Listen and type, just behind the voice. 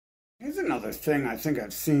another thing I think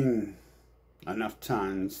I've seen enough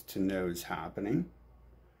times to know is happening.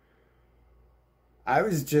 I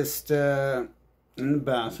was just in the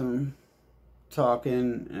bathroom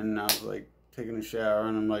talking, and I was like taking a shower,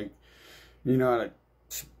 and I'm like, you know what, I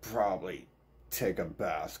should probably take a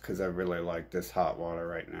bath because I really like this hot water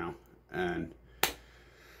right now, and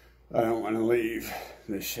I don't want to leave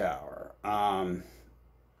the shower. And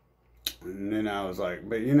then I was like,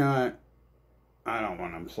 but you know what, I don't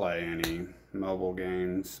want to play any mobile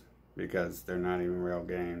games because they're not even real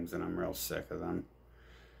games, and I'm real sick of them.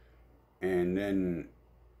 And then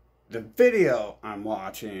the video I'm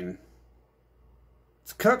watching,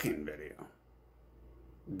 it's a cooking video.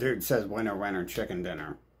 Dude says winner, winner, chicken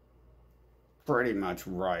dinner. Pretty much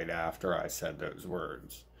right after I said those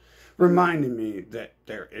words. Reminding me that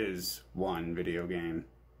there is one video game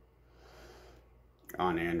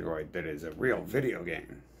on Android that is a real video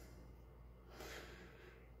game.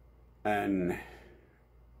 And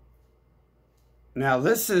now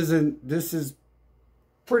this is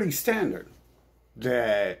pretty standard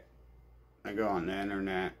that I go on the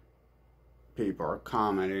internet, people are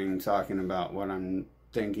commenting, talking about what I'm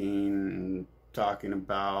thinking and talking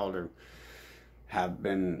about, or have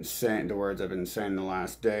been saying the words I've been saying the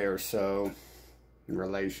last day or so in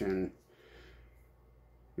relation.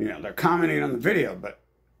 You know, they're commenting on the video, but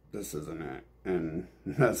this isn't it. And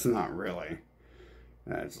that's not really.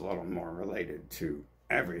 That's a little more related to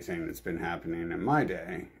everything that's been happening in my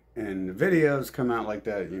day. And the videos come out like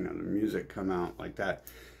that, you know, the music come out like that.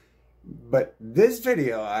 But this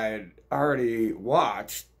video I had already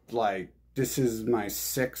watched, like, this is my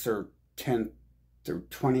 6th or 10th or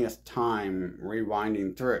 20th time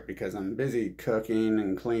rewinding through it because I'm busy cooking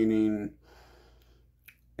and cleaning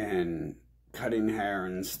and cutting hair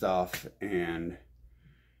and stuff, and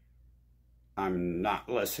I'm not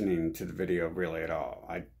listening to the video really at all.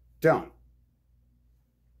 I don't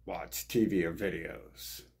watch TV or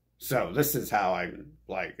videos. So this is how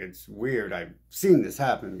it's weird. I've seen this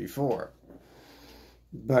happen before.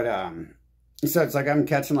 But, so it's like I'm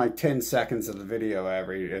catching like 10 seconds of the video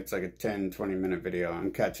it's like a 10, 20 minute video.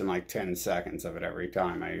 I'm catching like 10 seconds of it every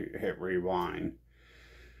time I hit rewind.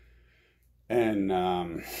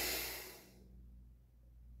 And,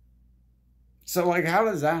 so like, how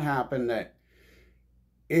does that happen that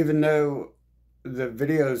even though the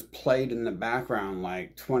video's played in the background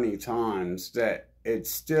like 20 times, that it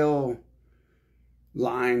still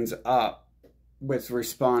lines up with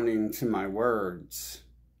responding to my words?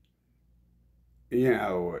 You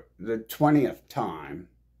know, the 20th time,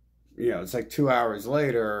 you know, it's like 2 hours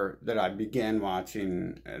later that I began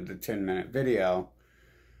watching the 10-minute video.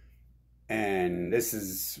 And this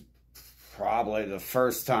is probably the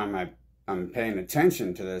first time I'm paying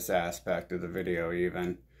attention to this aspect of the video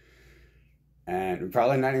even. And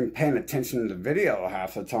probably not even paying attention to the video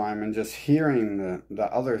half the time and just hearing the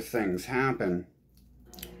other things happen.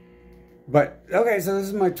 But, okay, so this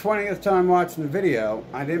is my 20th time watching the video.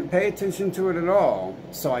 I didn't pay attention to it at all,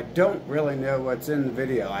 so I don't really know what's in the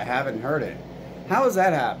video. I haven't heard it. How is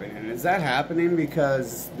that happening? Is that happening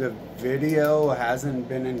because the video hasn't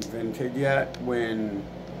been invented yet when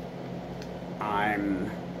I'm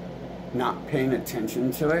not paying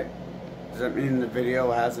attention to it? Does that mean the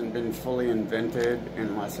video hasn't been fully invented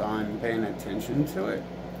unless I'm paying attention to it?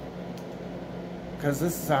 Because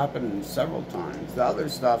this has happened several times. The other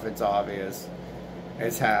stuff, it's obvious.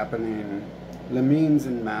 It's happening. The means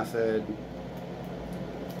and method,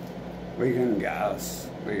 we can guess.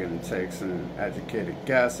 We can take some educated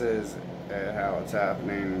guesses at how it's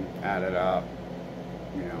happening, add it up,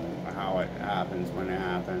 you know, how it happens, when it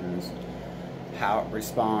happens, how it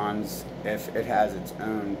responds, if it has its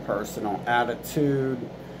own personal attitude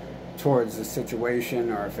towards the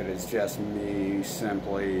situation, or if it is just me,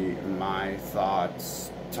 simply my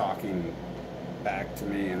thoughts talking back to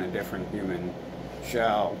me in a different human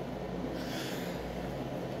shell.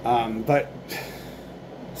 But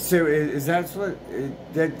so is that's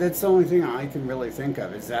the only thing I can really think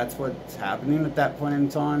of, is that's what's happening at that point in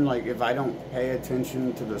time? Like, if I don't pay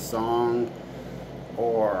attention to the song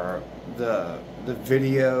or the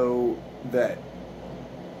video, that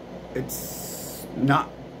it's not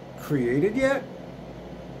created yet?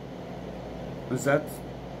 Is that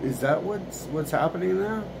what's happening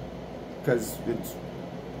there? Because it's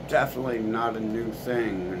definitely not a new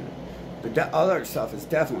thing. The other stuff is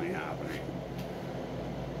definitely happening,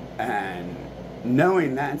 and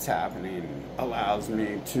knowing that's happening allows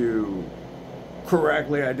me to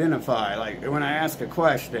correctly identify. Like, when I ask a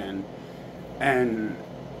question and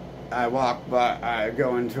I walk by, I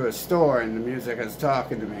go into a store and the music is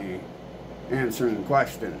talking to me, answering the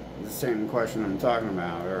question, the same question I'm talking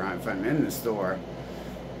about, or if I'm in the store.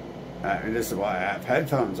 And this is why I have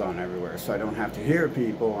headphones on everywhere, so I don't have to hear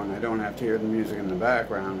people, and I don't have to hear the music in the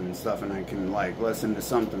background and stuff, and I can like listen to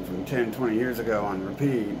something from 10, 20 years ago on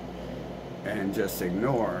repeat and just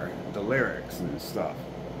ignore the lyrics and stuff.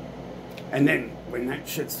 And then when that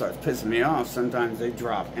shit starts pissing me off, sometimes they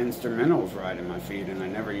drop instrumentals right in my feed, and I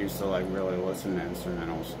never used to like really listen to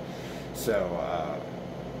instrumentals. So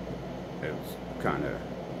it was kind of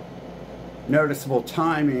noticeable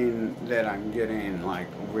timing that I'm getting like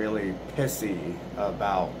really pissy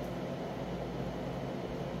about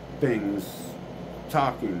things,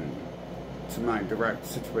 talking to my direct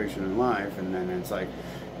situation in life, and then it's like,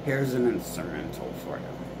 here's an instrumental for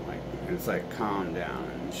you. Like, it's like, calm down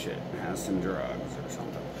and shit, have some drugs or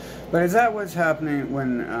something. But is that what's happening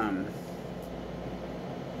when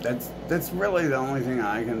that's really the only thing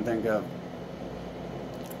I can think of.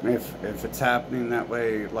 If it's happening that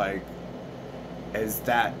way, like, is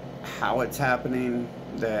that how it's happening?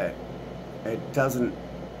 That it doesn't,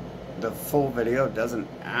 the full video doesn't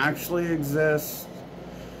actually exist?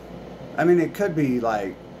 I mean, it could be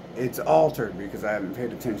like it's altered because I haven't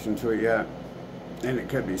paid attention to it yet, and it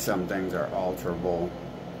could be some things are alterable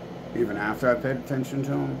even after I paid attention to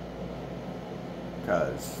them,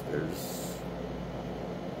 because there's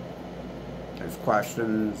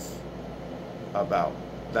questions about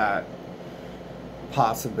that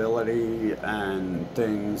possibility, and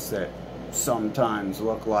things that sometimes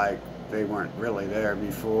look like they weren't really there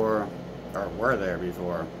before, or were there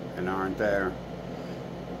before and aren't there,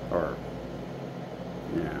 or,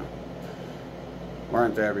 you know,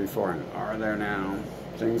 weren't there before and are there now.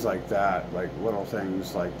 Things like that, like little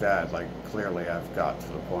things like that. Like, clearly I've got to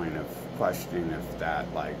the point of questioning if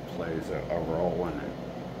that like plays a role in it.